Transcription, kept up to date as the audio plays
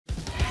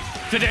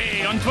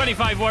Today, on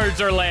 25 Words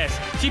or Less,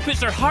 she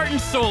puts her heart and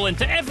soul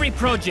into every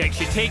project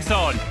she takes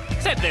on.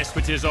 Except this,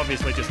 which is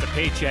obviously just a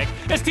paycheck.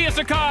 It's Tiya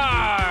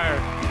Sircar!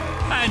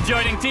 And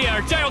joining Tiya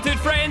are childhood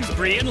friends,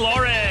 Brie and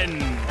Lauren.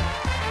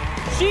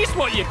 She's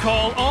what you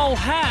call all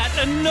hat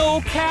and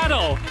no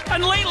cattle.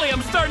 And lately,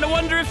 I'm starting to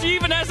wonder if she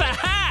even has a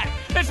hat.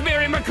 It's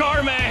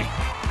McCormack.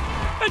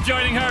 And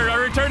joining her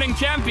are returning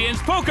champions,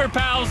 poker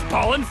pals,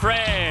 Paul and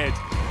Fred.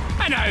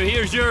 And now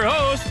here's your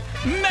host,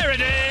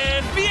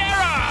 Meredith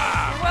Vieira.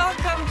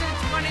 Welcome to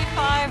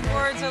 25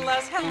 Words or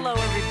Less. Hello,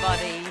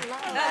 everybody.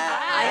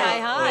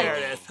 Hi.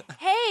 Meredith.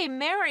 Hey,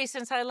 Mary,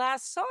 since I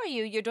last saw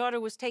you, your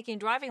daughter was taking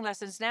driving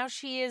lessons. Now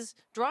she is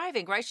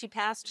driving, right? She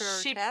passed her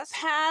test? She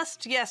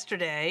passed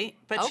yesterday,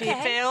 but she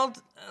Okay.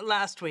 failed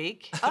last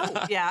week.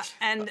 Oh. Yeah,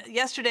 and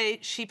yesterday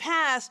she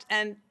passed,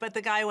 but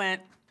the guy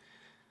went,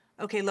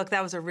 okay, look,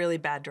 that was a really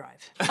bad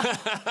drive.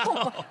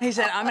 He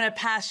said, I'm gonna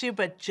pass you,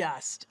 but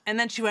just. And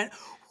then she went,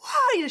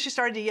 why? She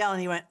started to yell,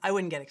 and he went, I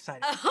wouldn't get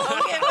excited.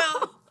 Okay,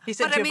 well. He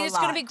said, But I "You mean, have a it's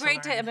going to lot be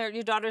great learn." to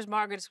your daughter's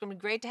Margaret. It's going to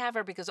be great to have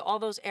her because all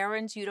those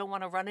errands you don't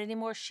want to run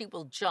anymore, she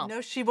will jump.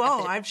 No, she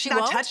won't. She's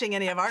not won't? touching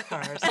any of our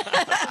cars.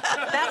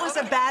 That was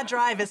a bad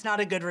drive. It's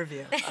not a good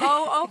review.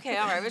 Oh, okay,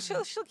 all right. But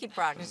she'll keep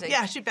practicing.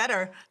 Yeah, she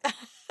better.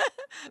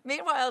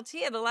 Meanwhile,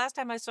 Tiya, the last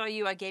time I saw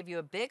you, I gave you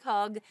a big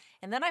hug,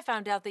 and then I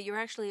found out that you're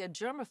actually a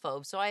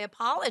germaphobe, so I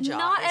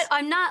apologize.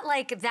 I'm not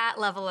like that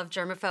level of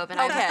germaphobe, and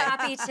I'm Okay.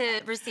 happy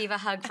to receive a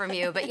hug from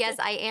you. But yes,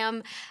 I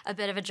am a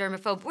bit of a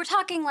germaphobe. We're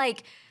talking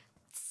like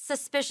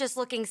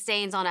suspicious-looking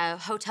stains on a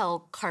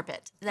hotel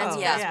carpet. That's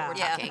what we're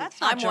talking. That's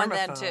not I'm one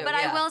then, germaphobe. too. But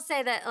yeah. I will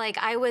say that, like,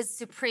 I was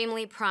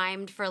supremely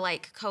primed for,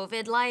 like,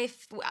 COVID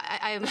life.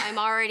 I'm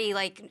already,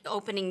 like,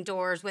 opening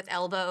doors with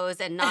elbows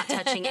and not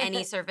touching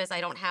any surface I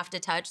don't have to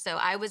touch, so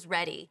I was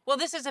ready. Well,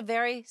 this is a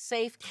very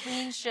safe,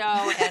 clean show,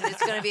 and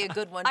it's going to be a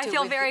good one, too. I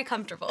feel very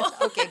comfortable.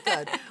 Okay,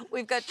 good.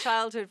 We've got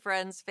childhood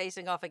friends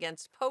facing off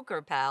against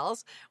poker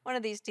pals. One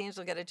of these teams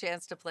will get a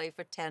chance to play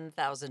for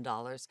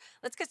 $10,000.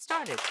 Let's get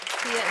started.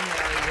 Tiya and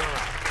Mary, you're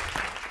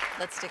up.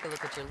 Let's take a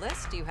look at your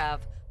list. You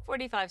have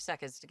 45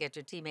 seconds to get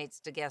your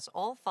teammates to guess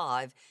all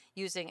 5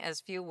 using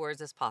as few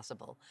words as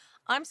possible.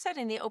 I'm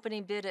setting the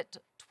opening bid at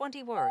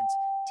 20 words.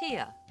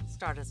 Tiya,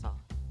 start us off.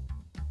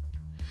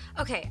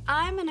 Okay,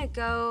 I'm gonna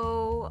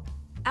go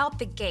out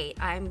the gate.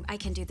 I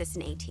can do this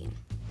in 18.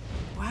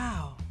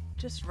 Wow.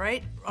 Just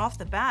right off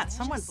the bat,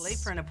 someone's late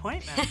for an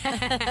appointment.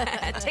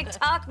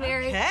 TikTok,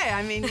 Mary. Okay,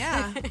 I mean,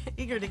 yeah,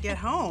 eager to get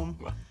home.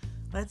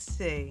 Let's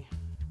see.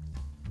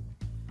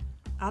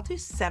 I'll do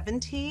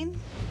 17.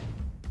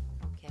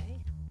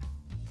 Okay.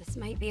 This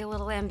might be a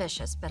little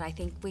ambitious, but I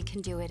think we can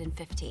do it in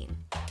 15.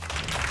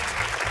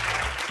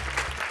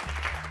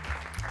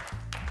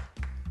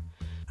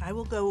 I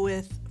will go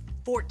with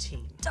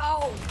 14.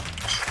 Oh!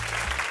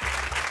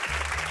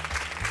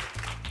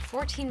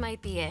 14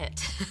 might be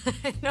it.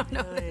 I don't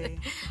know. Really?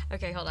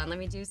 Okay, hold on. Let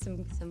me do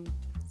some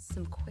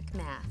quick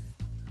math.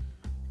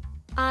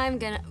 I'm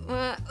gonna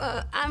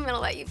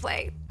let you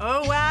play.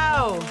 Oh,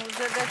 wow.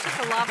 That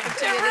took a lot for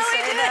Tiya to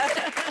say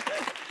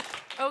that.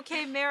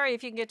 Okay, Mary,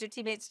 if you can get your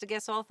teammates to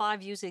guess all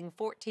 5 using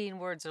 14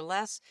 words or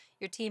less,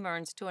 your team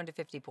earns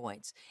 250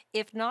 points.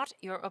 If not,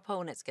 your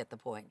opponents get the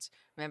points.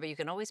 Remember, you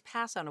can always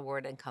pass on a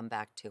word and come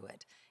back to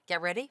it.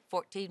 Get ready,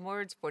 14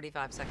 words,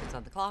 45 seconds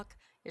on the clock.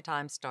 Your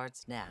time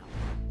starts now.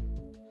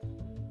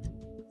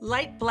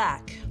 Light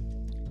black.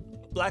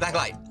 Black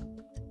light.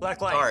 Black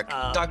light.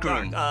 Dark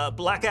room.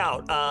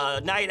 Blackout.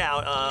 Night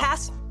out.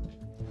 Pass.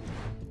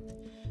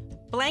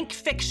 Blank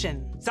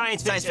fiction.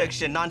 Science Science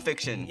fiction. fiction,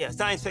 nonfiction. Yeah,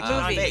 science fiction,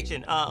 Movie.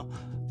 nonfiction.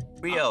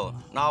 Real,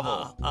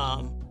 novel.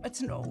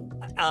 It's no.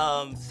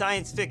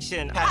 Science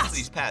fiction. Pass,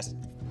 please, pass.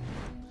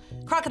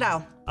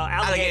 Crocodile.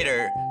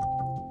 Alligator.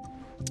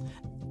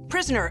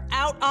 Prisoner.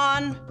 Out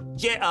on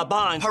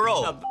Bond.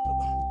 Parole.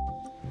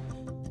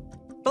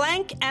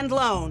 blank and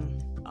loan.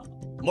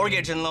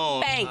 Mortgage and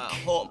loan. Bank.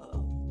 Home.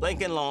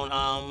 Lincoln loan.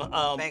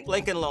 Bank.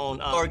 Lincoln loan.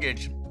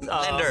 Mortgage.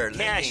 Lender. Cash,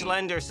 lending.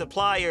 lender,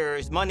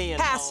 suppliers, money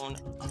and Pass. loan.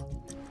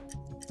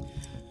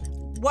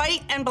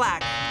 White and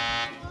black.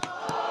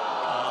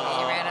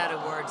 You ran out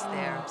of words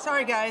there.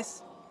 Sorry,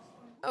 guys.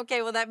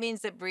 Okay, well, that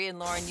means that Brie and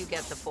Lauren, you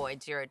get the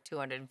points. You're at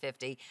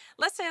 250.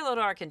 Let's say hello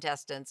to our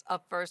contestants.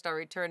 Up first, our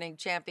returning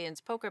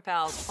champions, poker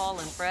pals, Paul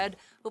and Fred,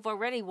 who've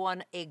already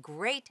won a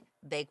great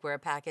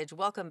bakeware package.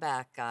 Welcome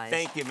back, guys.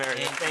 Thank you,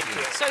 Meredith. Thank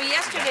you. So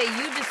yesterday,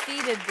 you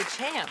defeated the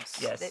champs.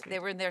 Yes. They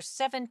were in their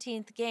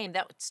 17th game.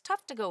 It's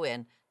tough to go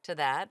in to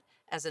that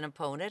as an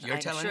opponent. You're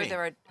I'm telling sure me.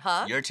 there are,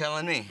 huh? You're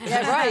telling me.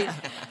 Yeah, right.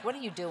 What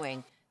are you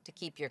doing to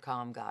keep your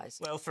calm, guys?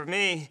 Well, for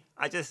me,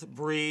 I just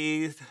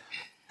breathe,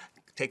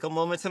 take a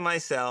moment to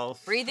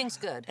myself, Breathing's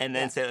good. and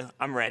then say,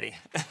 I'm ready.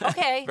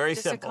 Okay. Very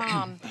just simple. A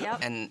calm. Yep.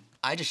 And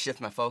I just shift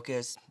my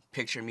focus,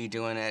 picture me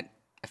doing it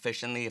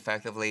efficiently,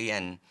 effectively,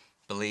 and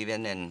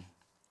believing, and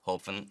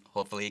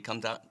hopefully it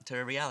comes out to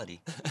reality.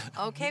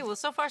 Okay, well,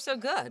 so far so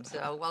good.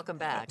 So welcome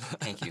back.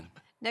 Thank you.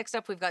 Next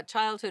up, we've got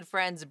childhood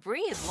friends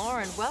Bree and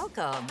Lauren.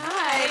 Welcome.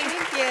 Hi,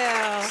 thank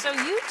you. So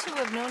you two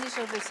have known each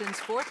other since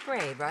 4th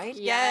grade, right?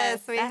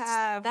 Yes, we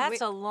have.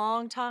 That's a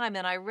long time.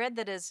 And I read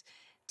that as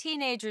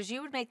teenagers,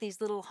 you would make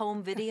these little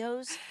home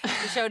videos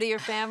to show to your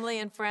family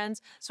and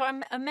friends. So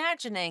I'm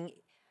imagining,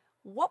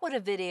 what would a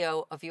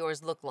video of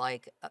yours look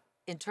like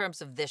in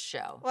terms of this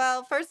show?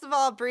 Well, first of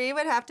all, Bree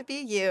would have to be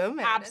you,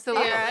 Meredith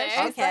Absolutely. Vieira.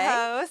 She's Okay. the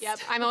host. Yep,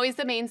 I'm always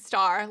the main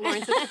star.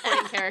 Lauren's the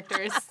supporting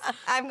characters.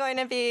 I'm going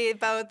to be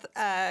both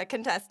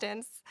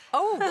contestants.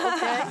 Oh,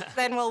 okay.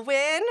 Then we'll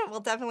win.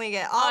 We'll definitely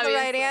get all the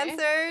right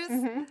Obviously.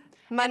 answers.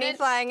 Money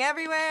flying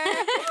everywhere.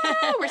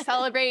 We're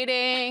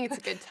celebrating. It's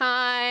a good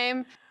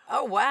time.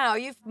 Oh, wow.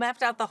 You've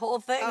mapped out the whole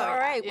thing. All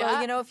right. yeah.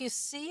 Well, you know, if you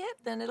see it,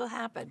 then it'll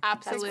happen.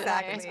 Absolutely.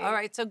 Exactly. All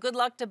right. So good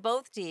luck to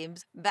both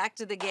teams. Back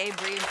to the game.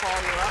 Bree and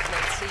Paul, you're up.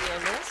 Let's see your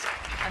list.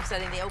 I'm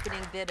setting the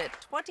opening bid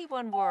at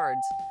 21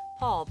 words.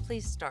 Paul,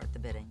 please start the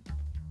bidding.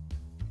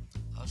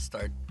 I'll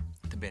start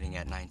the bidding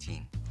at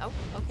 19. Oh,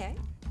 okay.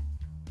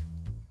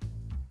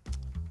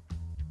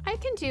 I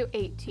can do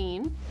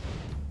 18.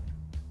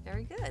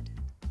 Very good.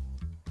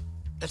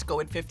 Let's go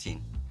with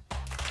 15.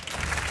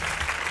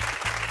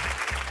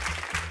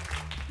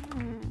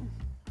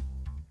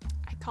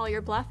 I call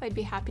your bluff. I'd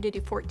be happy to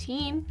do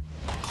 14.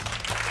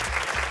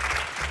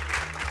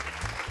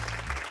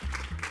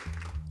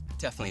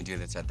 Definitely do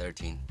this at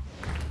 13.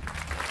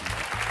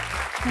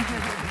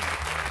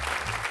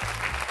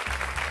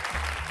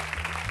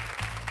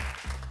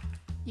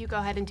 You go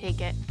ahead and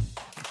take it.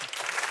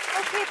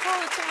 Okay,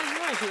 Paul, it's all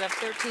yours. You have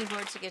 13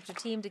 words to get your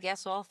team to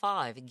guess all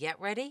 5. Get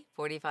ready.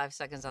 45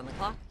 seconds on the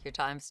clock. Your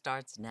time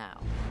starts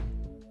now.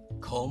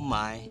 Comb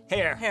my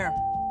Hair. Hair.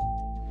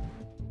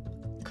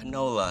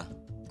 canola.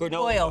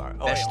 Granola Oil. bar.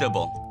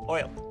 Vegetable.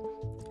 Oil.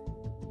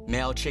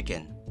 Male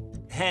chicken.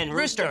 Hen.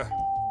 Rooster.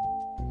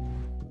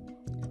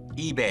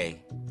 eBay.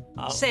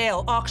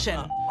 Sale.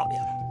 Auction.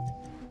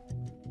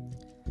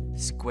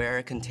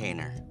 Square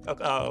container.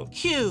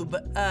 Cube.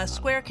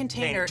 Square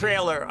container.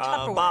 Trailer.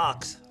 Tupperware.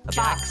 Box. A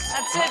box.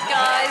 That's it,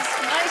 guys.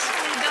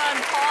 Nicely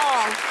done,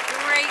 Paul.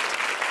 Great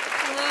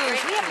clues.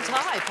 We have a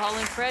tie. Paul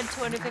and Fred,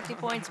 250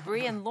 points.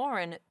 Bree and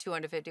Lauren,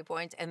 250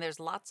 points. And there's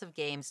lots of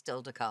games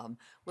still to come.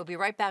 We'll be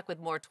right back with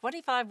more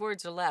 25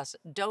 words or less.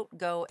 Don't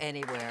go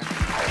anywhere. You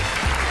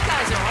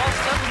guys are all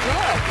so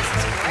good. This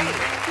is great.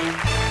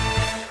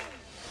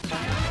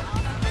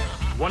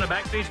 Want a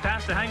backstage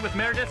pass to hang with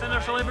Meredith and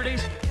her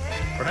celebrities?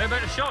 Or how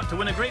about a shot to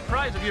win a great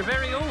prize of your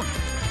very own?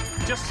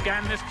 Just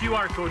scan this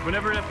QR code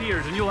whenever it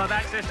appears and you'll have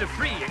access to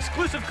free,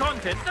 exclusive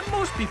content that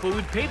most people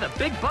would pay the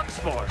big bucks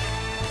for.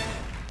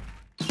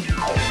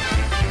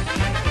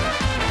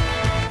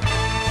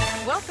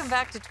 Welcome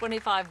back to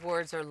 25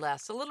 words or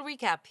less. A little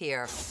recap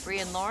here. Bree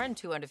and Lauren,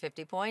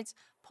 250 points.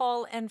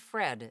 Paul and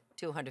Fred,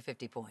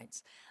 250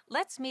 points.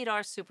 Let's meet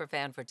our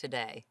superfan for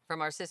today.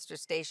 From our sister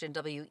station,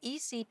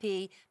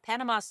 WECP,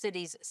 Panama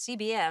City's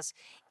CBS,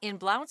 in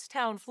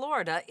Blountstown,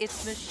 Florida,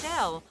 it's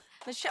Michelle.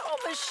 Michelle,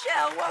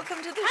 welcome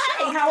to the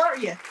show. Hi, how are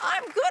you?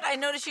 I'm good. I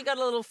noticed you got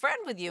a little friend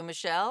with you,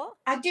 Michelle.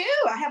 I do.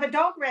 I have a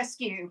dog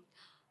rescue.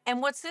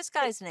 And what's this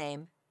guy's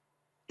name?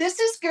 This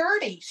is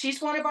Gertie.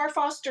 She's one of our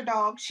foster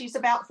dogs. She's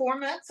about 4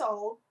 months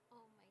old.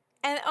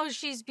 And oh,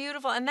 she's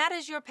beautiful. And that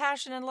is your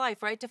passion in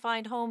life, right? To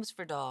find homes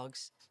for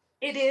dogs.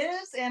 It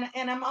is, and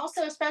I'm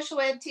also a special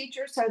ed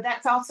teacher, so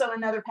that's also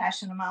another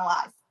passion of my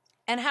life.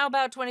 And how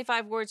about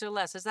 25 words or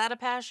less? Is that a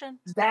passion?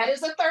 That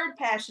is a third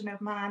passion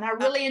of mine. I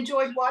really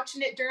enjoyed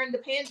watching it during the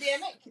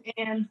pandemic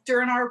and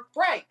during our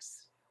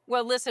breaks.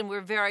 Well, listen,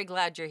 we're very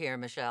glad you're here,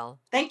 Michelle.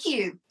 Thank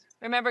you.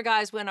 Remember,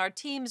 guys, when our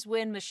teams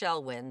win,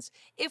 Michelle wins.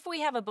 If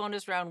we have a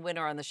bonus round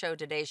winner on the show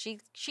today, she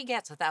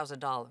gets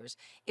 $1,000.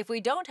 If we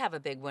don't have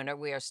a big winner,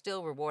 we are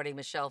still rewarding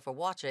Michelle for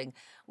watching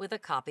with a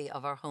copy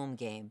of our home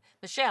game.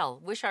 Michelle,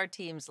 wish our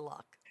teams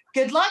luck.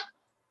 Good luck.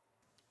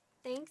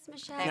 Thanks,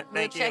 Michelle.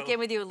 We'll check in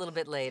with you a little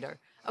bit later.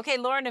 Okay,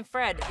 Lauren and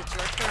Fred, it's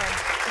your turn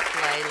to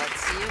play. Let's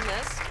see your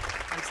list.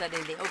 I'm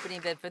setting the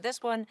opening bid for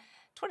this one,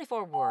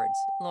 24 words.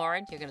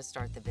 Lauren, you're going to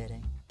start the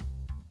bidding.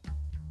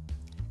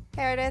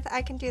 Meredith,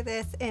 I can do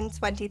this in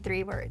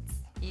 23 words.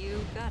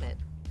 You got it.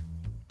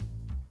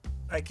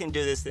 I can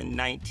do this in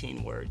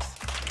 19 words.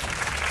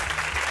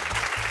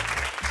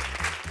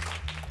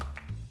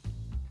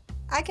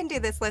 I can do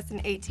this list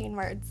in 18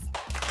 words.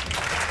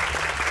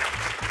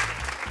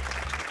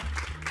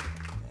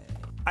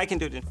 I can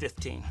do it in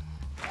 15.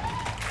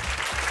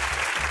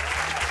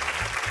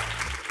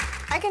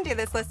 I can do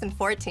this list in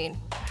 14.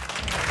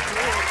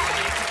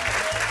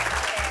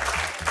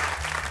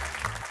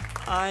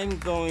 I'm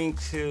going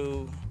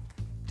to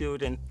do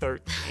it in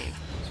 13.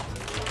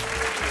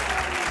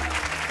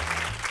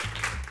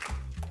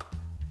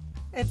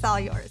 It's all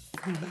yours.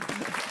 Okay,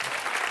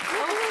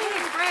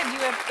 Fred, you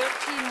have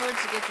 13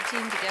 words to get your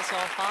team to guess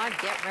all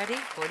 5. Get ready.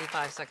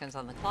 45 seconds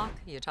on the clock.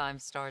 Your time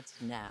starts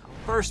now.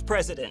 First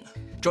president.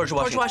 George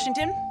Washington. George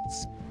Washington.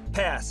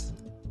 Pass.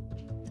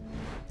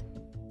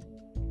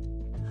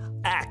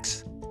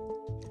 Axe.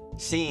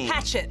 Scene.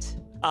 Hatchet.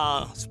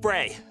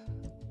 Spray.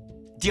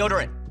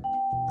 Deodorant.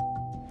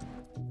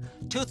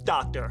 Tooth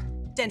doctor.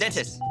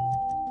 Dentist.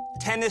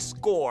 Tennis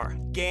score.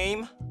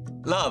 Game.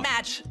 Love.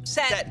 Match.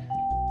 Set.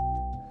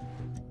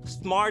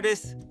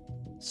 Smartest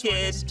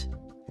kid.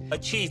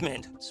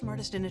 Achievement.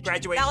 Smartest in a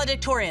Graduation.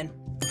 Valedictorian.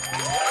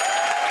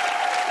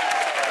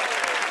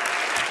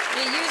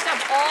 You used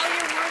up all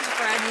your words,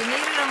 Fred. You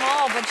needed them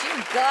all, but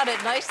you got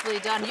it. Nicely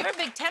done. You're a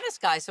big tennis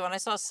guy, so when I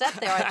saw set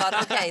there, I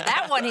thought, okay,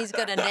 that one he's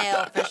going to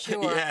nail for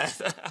sure.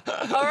 Yes.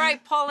 All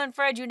right, Paul and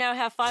Fred, you now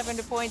have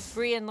 500 points.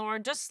 Bree and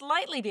Lauren just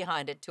slightly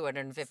behind at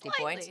 250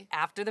 points.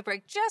 After the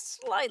break,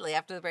 just slightly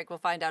after the break, we'll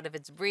find out if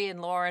it's Bree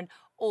and Lauren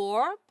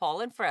or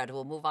Paul and Fred who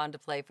will move on to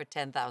play for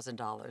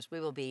 $10,000. We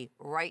will be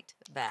right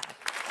back.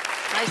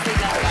 Nicely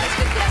done, guys.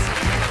 Good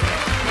guessing.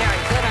 Mary,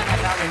 good on that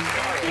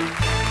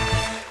valedictorian.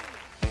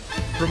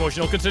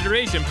 Promotional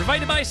consideration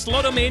provided by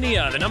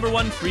Slotomania, the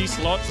 #1 free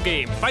slots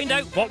game. Find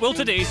out what will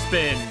today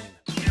spin.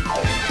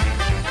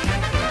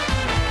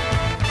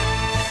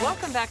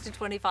 Welcome back to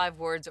 25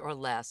 words or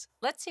less.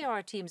 Let's see how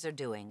our teams are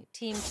doing.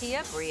 Team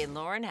Tia, Bree and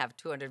Lauren have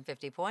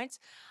 250 points.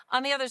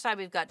 On the other side,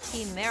 we've got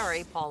Team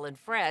Mary, Paul and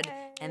Fred,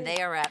 and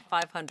they are at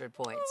 500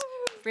 points.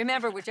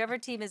 Remember, whichever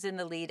team is in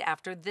the lead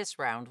after this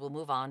round will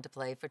move on to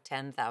play for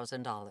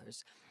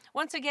 $10,000.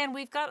 Once again,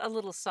 we've got a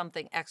little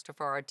something extra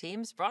for our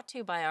teams, brought to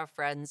you by our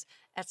friends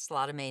at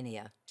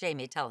Slotomania.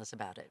 Jamie, tell us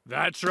about it.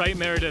 That's right,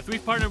 Meredith.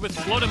 We've partnered with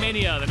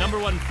Slotomania, the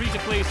 #1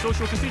 free-to-play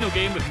social casino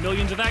game with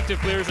millions of active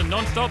players and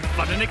non-stop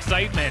fun and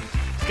excitement.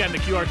 Scan the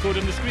QR code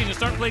on the screen and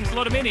start playing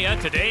Slotomania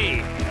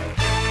today.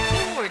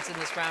 Two words in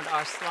this round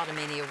are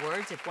Slotomania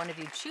words. If one of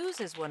you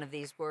chooses one of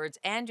these words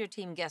and your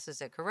team guesses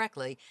it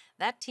correctly,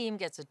 that team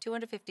gets a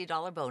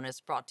 $250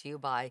 bonus brought to you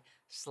by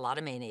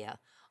Slotomania.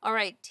 All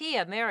right,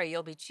 Tia, Mary,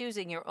 you'll be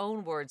choosing your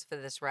own words for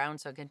this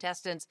round, so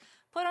contestants,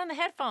 put on the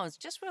headphones,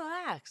 just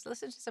relax,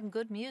 listen to some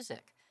good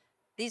music.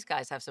 These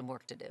guys have some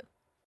work to do.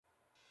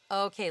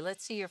 Okay,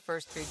 let's see your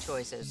first three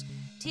choices.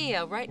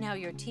 Tia, right now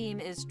your team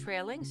is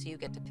trailing, so you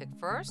get to pick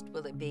first.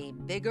 Will it be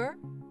bigger,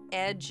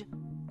 edge,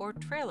 or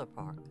trailer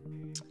park?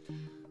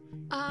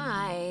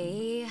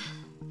 I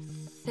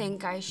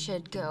think I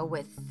should go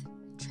with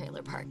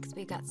trailer park, because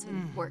we've got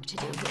some work to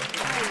do here.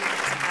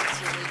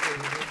 Absolutely agree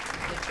with you.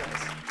 Good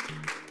choice.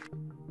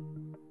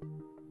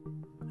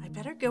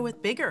 Better go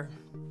with bigger.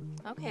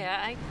 Okay,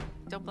 I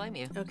don't blame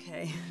you.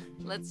 Okay.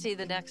 Let's see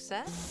the next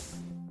set.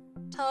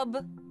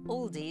 Tub,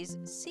 oldies,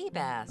 sea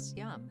bass.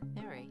 Yum.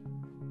 Mary.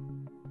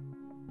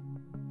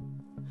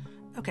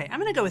 Okay, I'm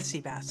gonna go with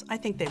sea bass. I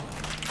think they will.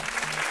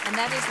 And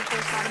that is the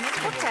first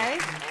automatic. Okay.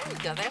 There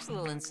you go. There's a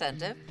little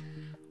incentive.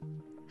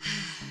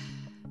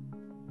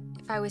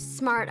 If I was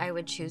smart, I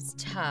would choose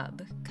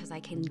tub, because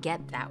I can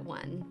get that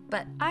one.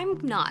 But I'm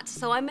not,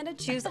 so I'm gonna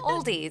choose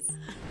oldies.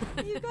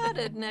 You got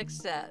it.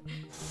 Next set.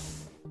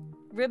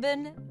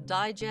 Ribbon,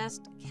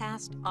 digest,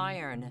 cast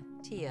iron.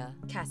 Tia.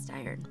 Cast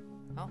iron.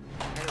 Oh,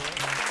 right away.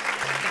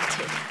 Got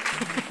to.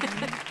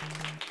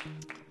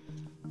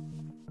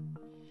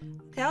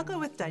 Okay, I'll go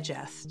with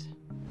digest.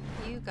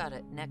 You got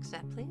it. Next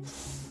set,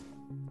 please.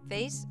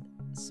 Face,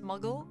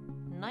 smuggle,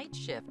 night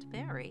shift.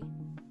 Mary.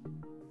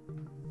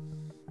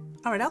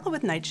 All right, I'll go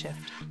with night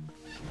shift.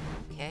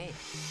 Okay.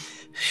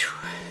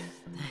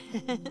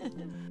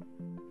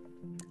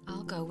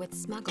 I'll go with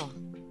smuggle.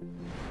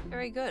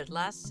 Very good.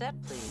 Last set,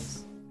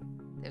 please.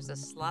 There's a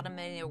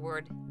Slotomania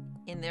word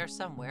in there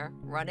somewhere.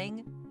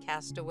 Running,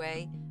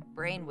 castaway,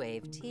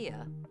 brainwave.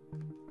 Tia.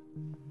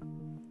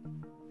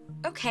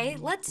 Okay,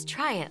 let's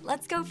try it.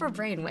 Let's go for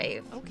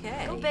brainwave.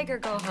 Okay. Go big or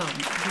go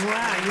home.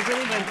 Wow, you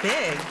really went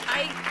big.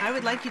 I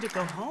would like you to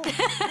go home.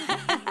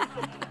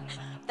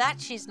 That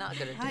she's not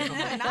going to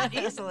do. Not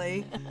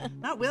easily.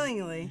 Not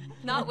willingly.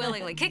 Not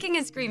willingly. Kicking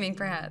and screaming,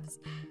 perhaps.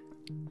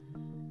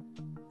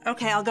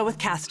 Okay, I'll go with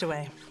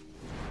castaway.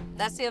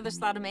 That's the other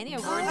Slotomania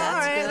word. All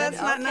That's right, good.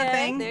 that's not okay,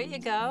 nothing. There you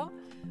go.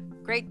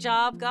 Great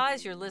job,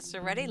 guys. Your lists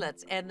are ready.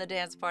 Let's end the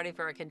dance party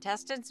for our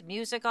contestants.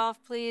 Music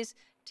off, please.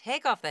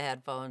 Take off the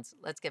headphones.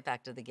 Let's get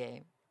back to the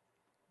game.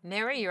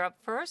 Mary, you're up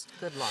first.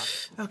 Good luck.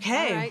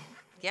 Okay. All right,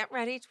 get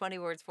ready. 20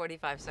 words,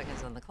 45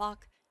 seconds on the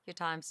clock. Your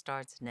time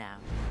starts now.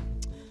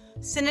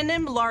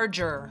 Synonym,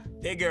 larger.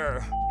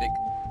 Bigger. Big.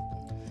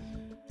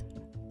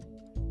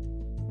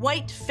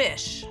 White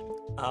fish.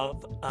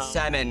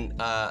 Salmon.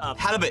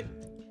 Halibut.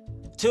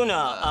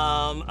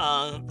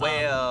 Tuna.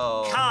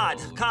 Whale. Cod.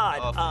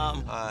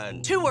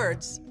 Two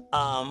words.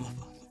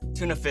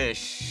 Tuna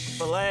fish.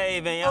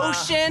 Filet.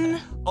 Ocean.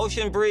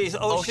 Ocean breeze.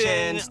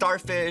 Ocean.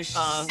 Starfish.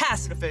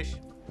 Pass. Tuna fish.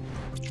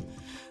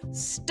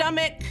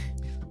 Stomach.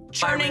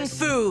 Churning Virus.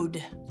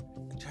 food.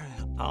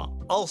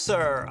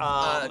 Ulcer.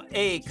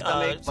 Ache.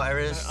 Stomach.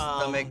 Virus.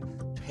 Stomach.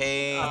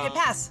 Pain. Okay,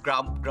 pass.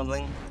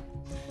 Grumbling.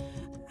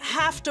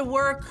 Have to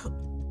work.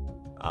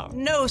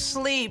 No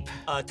sleep.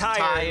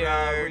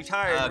 Tired.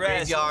 Retired.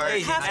 Rest. Graveyard.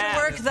 Lazy, Have to nap.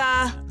 work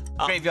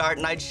the. Graveyard.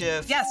 Night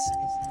shift. Yes.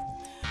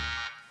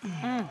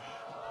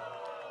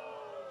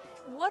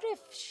 what if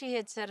she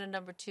had said a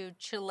number 2,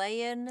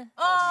 Chilean?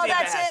 Oh, Sea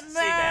that's bass, it, sea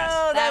Mel.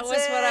 bass. That was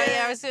what I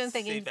it. was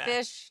thinking. bass.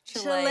 Fish,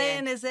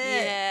 Chilean is it.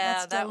 Yeah,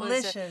 That's that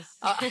delicious. was it.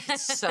 Oh,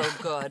 it's so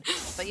good.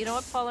 But you know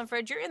what, Paul and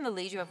Fred, you're in the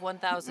lead. You have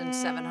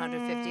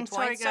 1,750 points.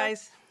 Sorry,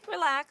 guys. So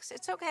relax.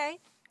 It's okay.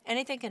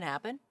 Anything can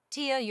happen.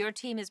 Tia, your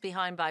team is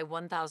behind by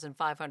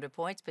 1,500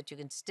 points, but you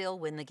can still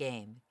win the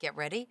game. Get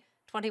ready.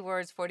 20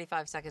 words,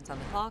 45 seconds on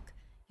the clock.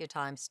 Your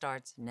time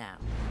starts now.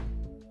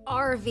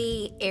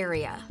 RV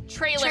area.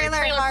 Trailer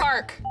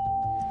park.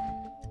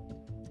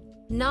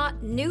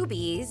 Not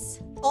newbies.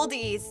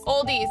 Oldies.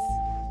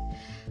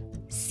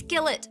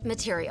 Skillet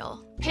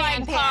material.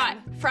 Pan pot.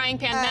 Frying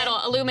pan, metal,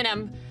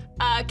 aluminum,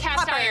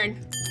 cast iron.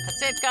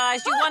 That's it,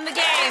 guys. You won the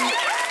game.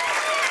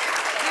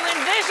 You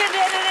envisioned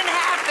it and it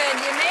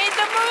happened. You made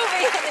the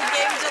movie and it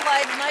came to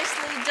life.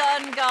 Nicely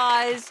done,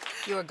 guys.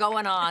 You are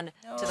going on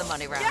to the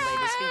money round,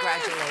 ladies.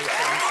 Congratulations.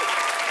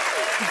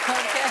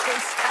 Okay,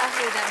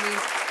 sadly, that means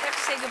you have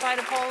to say goodbye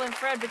to Paul and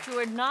Fred, but you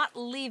are not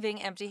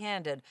leaving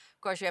empty-handed.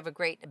 Of course, you have a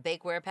great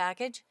bakeware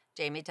package.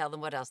 Jamie, tell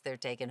them what else they're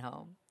taking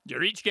home.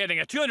 You're each getting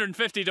a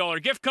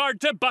 $250 gift card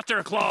to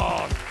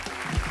Buttercloth.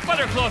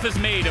 Buttercloth is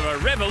made of a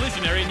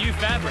revolutionary new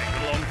fabric,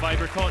 long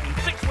fiber cotton,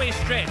 6-way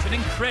stretch, and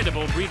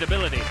incredible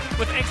breathability.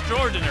 With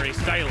extraordinary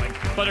styling,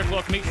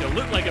 Buttercloth makes you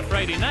look like a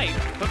Friday night,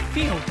 but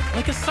feel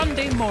like a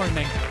Sunday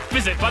morning.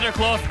 Visit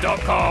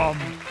buttercloth.com.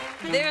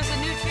 There's a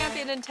new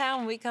champion in town.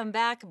 When we come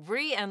back,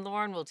 Bree and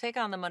Lauren will take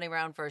on the money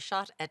round for a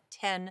shot at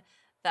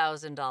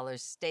 $10,000.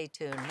 Stay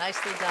tuned.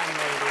 Nicely done,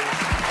 ladies.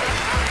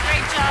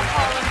 Great job,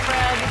 Paul and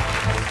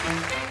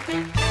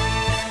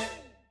Fred.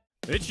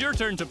 It's your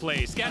turn to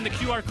play. Scan the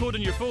QR code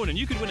on your phone and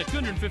you could win a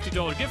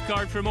 $250 gift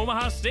card from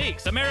Omaha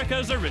Steaks,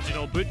 America's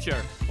original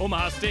butcher.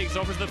 Omaha Steaks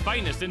offers the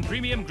finest in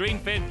premium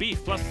grain-fed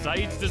beef, plus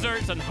sides,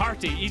 desserts, and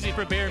hearty,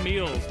 easy-prepare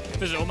meals.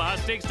 Visit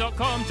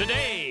omahasteaks.com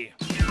today.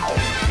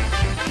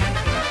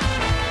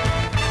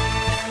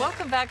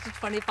 Welcome back to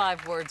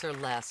 25 Words or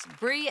Less.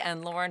 Bree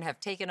and Lauren have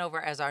taken over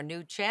as our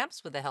new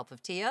champs with the help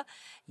of Tia.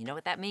 You know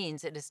what that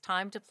means. It is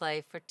time to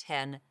play for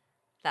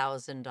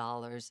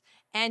 $10,000.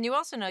 And you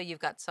also know you've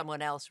got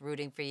someone else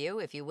rooting for you.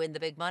 If you win the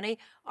big money,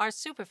 our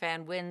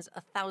superfan wins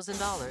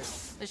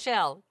 $1,000.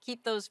 Michelle,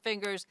 keep those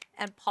fingers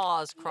and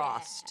paws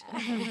crossed.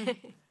 Yeah.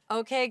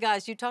 Okay,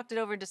 guys, you talked it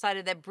over and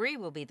decided that Bree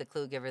will be the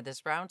clue giver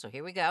this round, so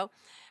here we go.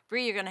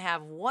 Bree, you're going to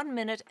have 1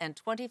 minute and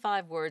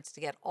 25 words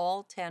to get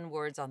all 10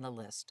 words on the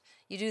list.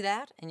 You do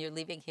that, and you're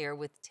leaving here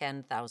with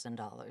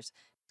 $10,000.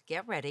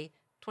 Get ready.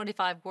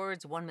 25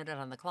 words, 1 minute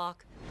on the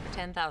clock. For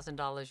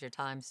 $10,000, your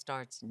time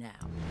starts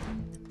now.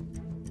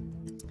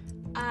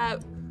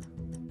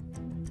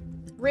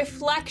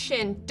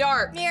 Reflection,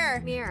 dark.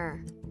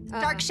 Mirror.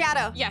 Dark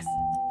shadow. Yes.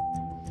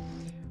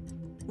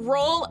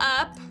 Roll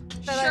up,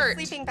 shirt.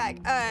 Sleeping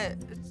bag.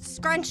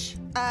 Scrunch.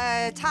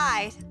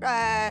 Tie.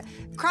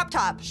 Crop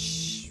top.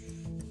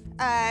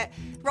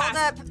 Rolled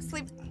up.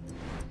 Sleep.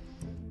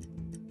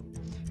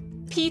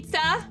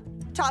 Pizza.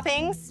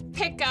 Toppings.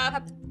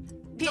 Pickup.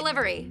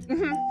 Delivery.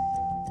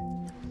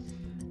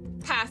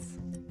 Pass.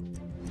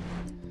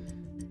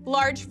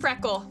 Large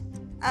freckle.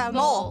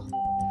 Mole.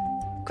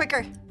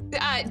 Quicker.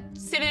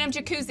 Synonym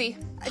jacuzzi.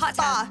 Hot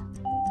spa.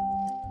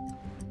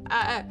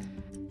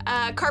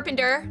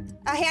 Carpenter.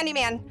 A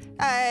handyman.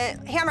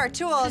 Hammer.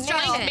 Tool.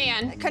 Construction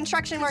nail. man.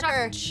 Construction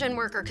worker.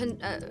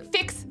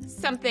 Fix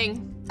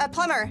something. A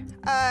plumber.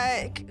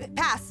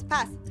 Pass.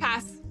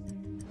 Pass.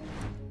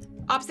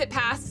 Opposite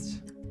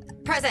past.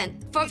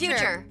 Present. For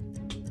future.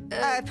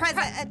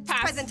 Present.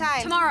 Pass. Present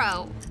time.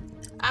 Tomorrow.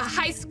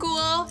 High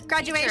school.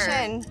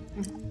 Graduation.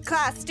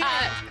 Class.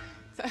 Student.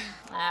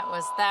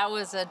 That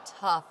was a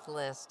tough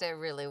list. It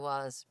really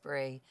was,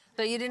 Bree.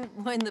 So you didn't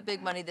win the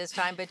big money this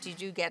time, but you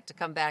do get to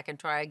come back and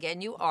try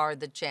again. You are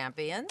the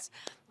champions.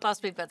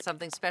 Plus, we've got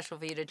something special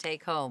for you to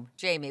take home.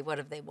 Jamie, what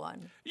have they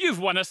won? You've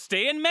won a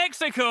stay in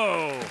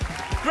Mexico!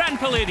 Grand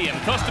Palladium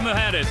Costa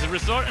Mujeres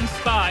Resort and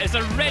Spa is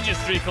a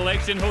registry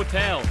collection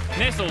hotel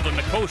nestled on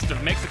the coast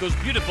of Mexico's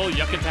beautiful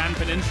Yucatan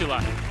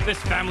Peninsula. This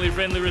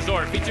family-friendly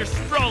resort features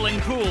sprawling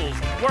pools,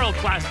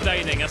 world-class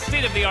dining, a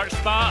state-of-the-art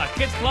spa, a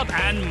kids club,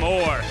 and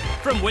more.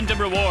 From Wyndham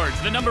Rewards,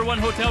 the #1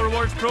 hotel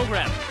rewards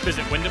program.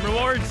 Visit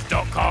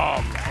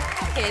WyndhamRewards.com.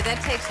 Okay,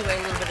 that takes away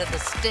a little bit of the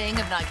sting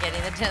of not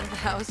getting the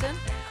 10,000.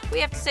 We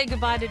have to say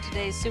goodbye to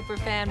today's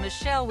superfan.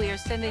 Michelle, we are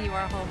sending you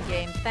our home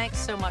game. Thanks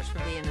so much for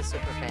being a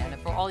superfan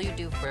and for all you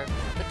do for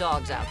the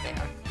dogs out there.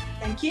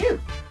 Thank you.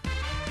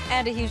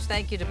 And a huge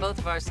thank you to both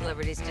of our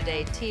celebrities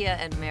today, Tia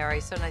and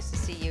Mary. So nice to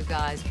see you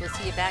guys. We'll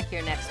see you back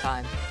here next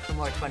time for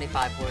more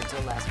 25 Words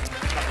or Less.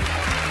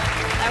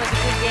 That was a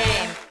good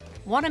game.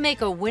 Want to make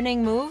a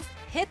winning move?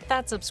 Hit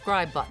that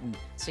subscribe button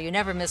so you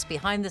never miss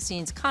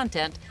behind-the-scenes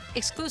content,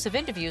 exclusive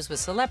interviews with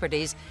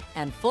celebrities,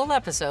 and full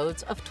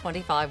episodes of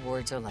 25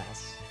 Words or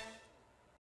Less.